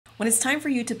When it's time for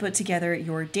you to put together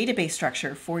your database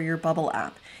structure for your Bubble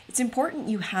app, it's important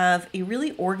you have a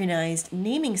really organized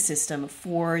naming system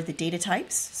for the data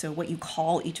types, so what you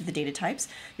call each of the data types,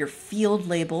 your field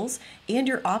labels, and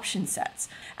your option sets.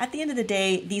 At the end of the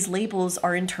day, these labels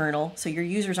are internal, so your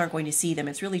users aren't going to see them.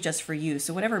 It's really just for you.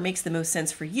 So whatever makes the most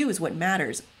sense for you is what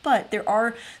matters. But there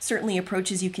are certainly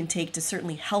approaches you can take to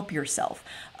certainly help yourself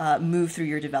move through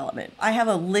your development. I have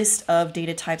a list of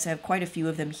data types. I have quite a few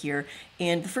of them here.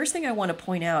 And the first thing I want to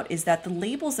point out is that the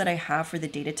labels that I have for the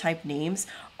data type names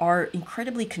are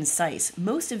incredibly concise.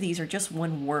 Most of these are just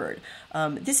one word.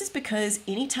 This is because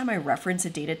anytime I reference a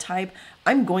data type,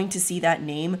 I'm going to see that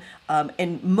name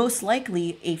and most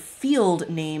likely a field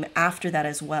name after that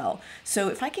as well. So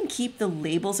if I can keep the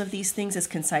labels of these things as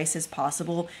concise as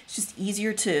possible, it's just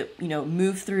easier to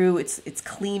move through. It's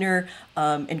cleaner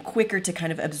and quicker to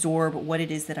kind of absorb what it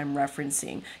is that I'm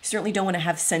referencing. You certainly don't want to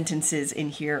have sentences in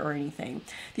here or anything.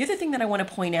 The other thing that I want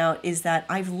to point out is that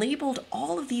I've labeled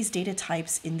all of these data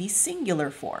types in the singular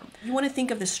form. You want to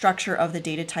think of the structure of the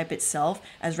data type itself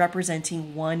as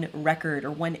representing one record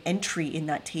or one entry in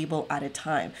that table at a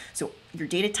time. So your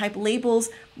data type labels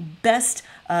best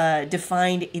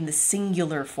defined in the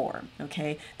singular form,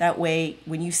 okay? That way,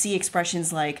 when you see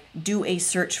expressions like do a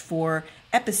search for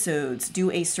episodes,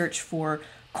 do a search for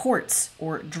courts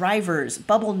or drivers,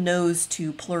 Bubble knows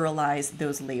to pluralize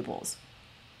those labels.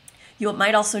 You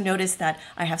might also notice that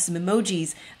I have some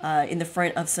emojis in the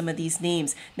front of some of these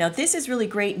names. Now, this is really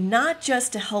great, not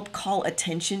just to help call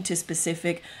attention to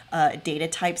specific data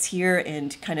types here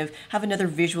and kind of have another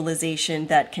visualization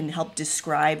that can help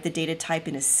describe the data type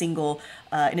in a single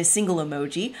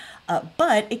emoji,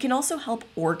 but it can also help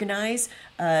organize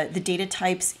the data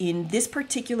types in this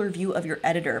particular view of your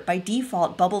editor. By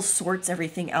default, Bubble sorts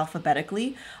everything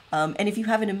alphabetically. And if you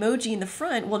have an emoji in the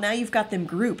front, well, now you've got them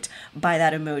grouped by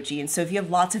that emoji. And so if you have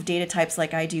lots of data types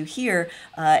like I do here,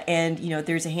 and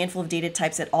there's a handful of data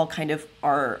types that all kind of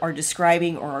are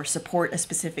describing or support a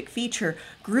specific feature,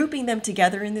 grouping them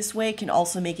together in this way can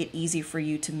also make it easy for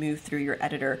you to move through your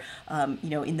editor,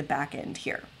 in the back end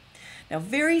here. Now,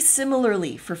 very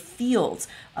similarly for fields,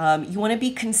 you want to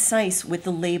be concise with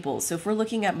the labels. So if we're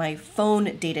looking at my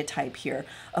phone data type here,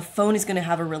 a phone is going to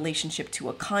have a relationship to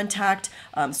a contact.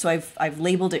 So I've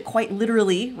labeled it quite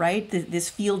literally, right? This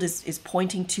field is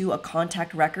pointing to a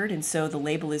contact record, and so the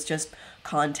label is just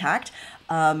contact.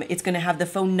 It's going to have the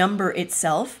phone number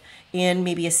itself and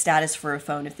maybe a status for a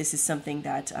phone if this is something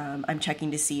that I'm checking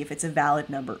to see if it's a valid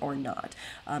number or not.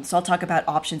 So I'll talk about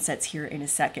option sets here in a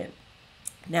second.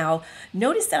 Now,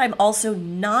 notice that I'm also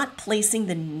not placing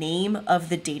the name of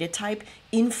the data type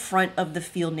in front of the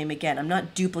field name again. I'm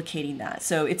not duplicating that.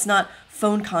 So it's not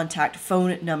phone contact,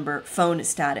 phone number, phone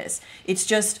status. It's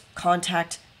just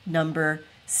contact number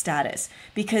status.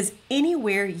 Because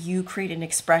anywhere you create an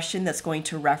expression that's going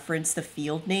to reference the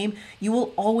field name, you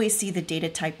will always see the data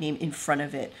type name in front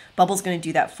of it. Bubble's going to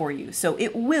do that for you. So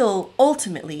it will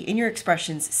ultimately, in your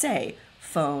expressions, say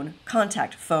phone,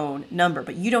 contact, phone, number,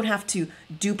 but you don't have to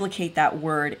duplicate that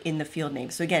word in the field name.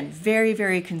 So again, very,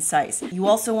 very concise. You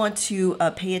also want to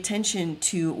pay attention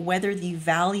to whether the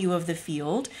value of the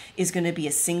field is going to be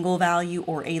a single value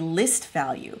or a list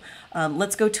value.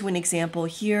 Let's go to an example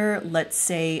here. Let's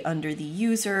say under the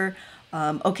user.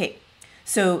 Okay,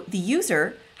 so the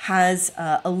user has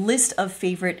a list of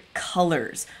favorite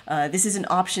colors. This is an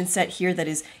option set here that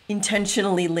is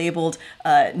intentionally labeled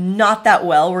not that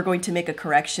well. We're going to make a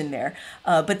correction there.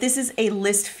 But this is a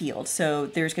list field, so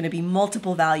there's going to be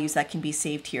multiple values that can be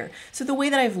saved here. So the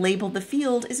way that I've labeled the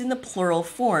field is in the plural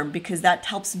form because that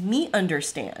helps me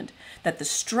understand that the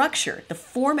structure, the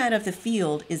format of the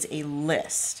field is a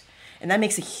list. And that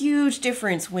makes a huge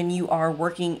difference when you are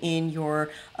working in your,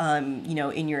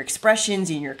 in your expressions,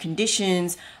 in your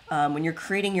conditions, when you're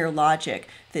creating your logic.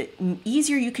 The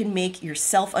easier you can make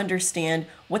yourself understand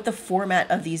what the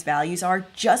format of these values are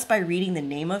just by reading the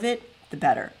name of it, the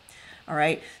better. All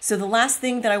right, so the last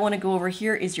thing that I want to go over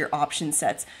here is your option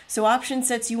sets. So option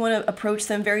sets, you want to approach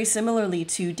them very similarly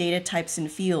to data types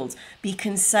and fields. Be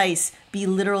concise, be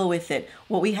literal with it.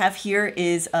 What we have here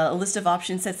is a list of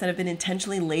option sets that have been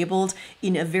intentionally labeled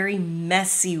in a very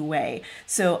messy way.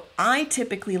 So I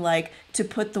typically like to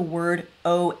put the word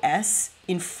OS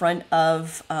in front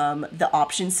of the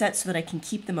option set so that I can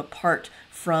keep them apart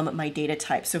from my data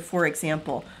type. So for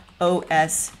example,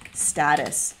 OS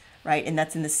status. Right, and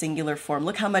that's in the singular form.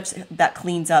 Look how much that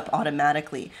cleans up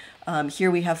automatically. Here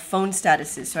we have phone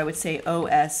statuses. So I would say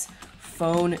OS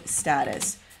phone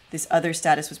status. This other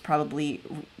status was probably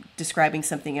describing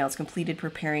something else. Completed,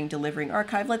 preparing, delivering,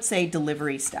 archive. Let's say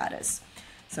delivery status,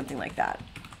 something like that.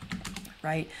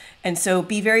 right? And so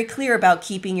be very clear about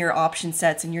keeping your option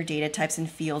sets and your data types and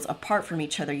fields apart from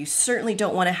each other. You certainly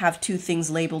don't want to have two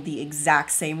things labeled the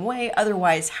exact same way.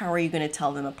 Otherwise, how are you going to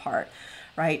tell them apart,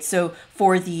 right? So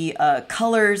for the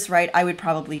colors, right, I would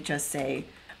probably just say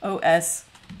OS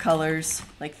colors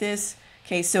like this.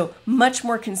 Okay, so much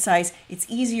more concise. It's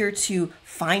easier to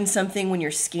find something when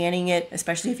you're scanning it,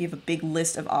 especially if you have a big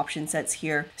list of option sets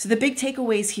here. So the big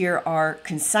takeaways here are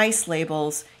concise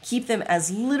labels, keep them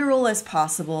as literal as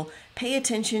possible, pay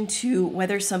attention to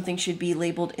whether something should be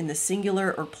labeled in the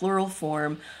singular or plural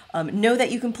form. Know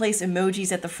that you can place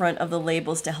emojis at the front of the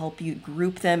labels to help you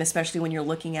group them, especially when you're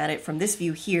looking at it from this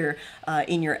view here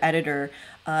in your editor.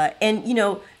 And, you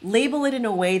know, label it in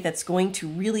a way that's going to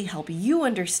really help you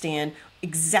understand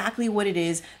exactly what it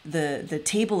is the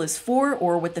table is for,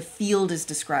 or what the field is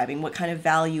describing, what kind of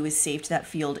value is saved to that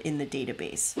field in the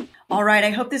database. All right, I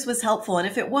hope this was helpful. And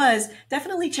if it was,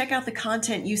 definitely check out the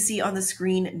content you see on the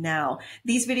screen now.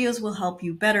 These videos will help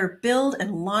you better build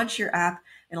and launch your app,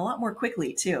 and a lot more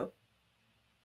quickly too.